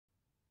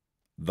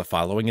The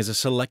following is a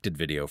selected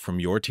video from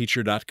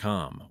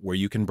yourteacher.com, where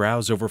you can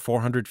browse over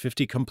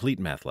 450 complete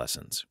math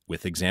lessons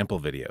with example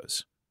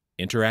videos,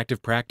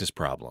 interactive practice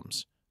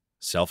problems,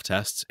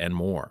 self-tests, and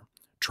more.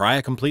 Try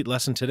a complete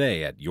lesson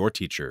today at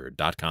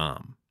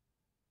yourteacher.com.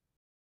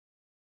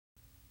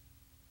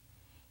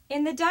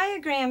 In the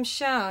diagram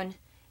shown,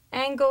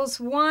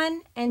 angles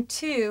 1 and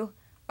 2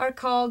 are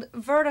called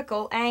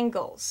vertical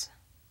angles.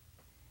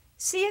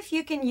 See if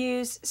you can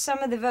use some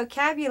of the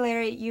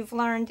vocabulary you've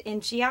learned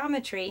in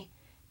geometry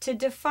to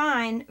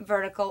define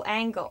vertical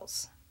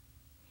angles.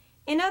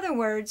 In other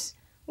words,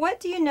 what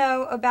do you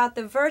know about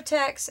the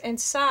vertex and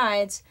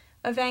sides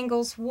of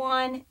angles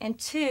 1 and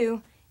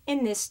 2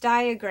 in this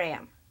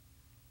diagram?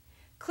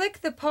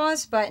 Click the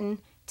pause button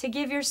to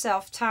give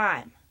yourself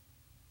time.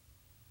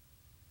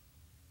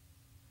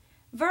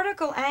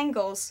 Vertical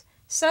angles,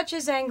 such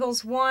as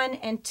angles 1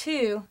 and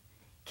 2,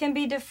 can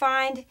be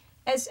defined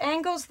as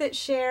angles that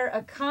share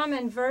a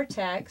common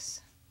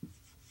vertex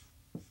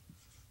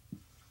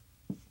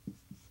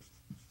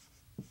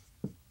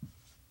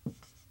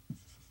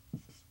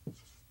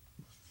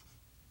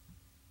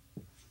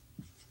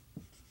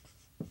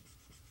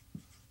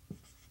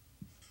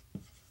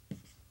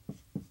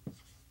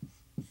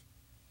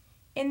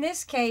in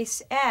this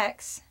case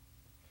x,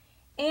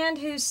 and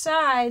whose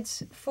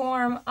sides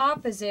form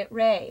opposite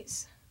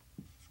rays.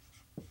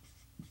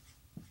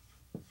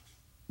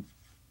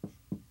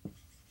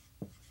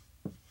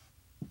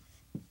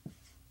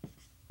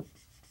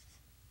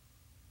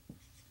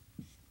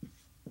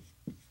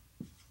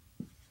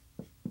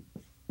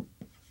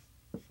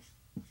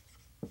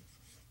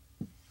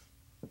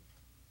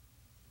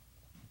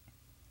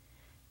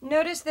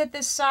 Notice that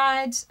the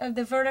sides of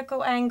the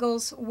vertical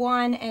angles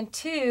 1 and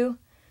 2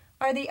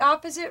 are the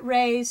opposite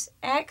rays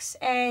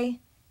XA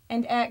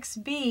and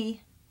XB,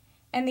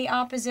 and the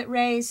opposite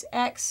rays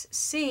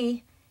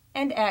XC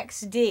and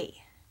XD.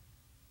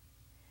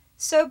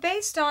 So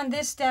based on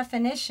this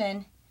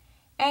definition,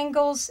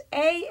 angles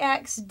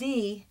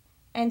AXD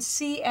and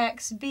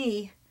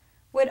CXB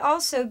would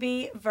also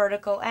be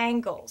vertical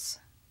angles.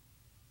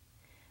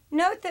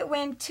 Note that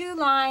when two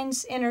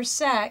lines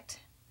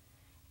intersect,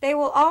 they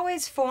will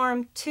always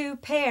form two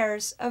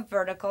pairs of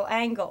vertical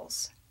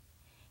angles.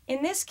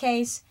 In this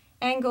case,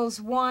 angles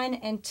 1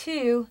 and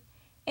 2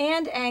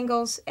 and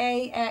angles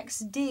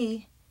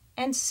AXD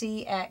and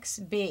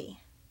CXB.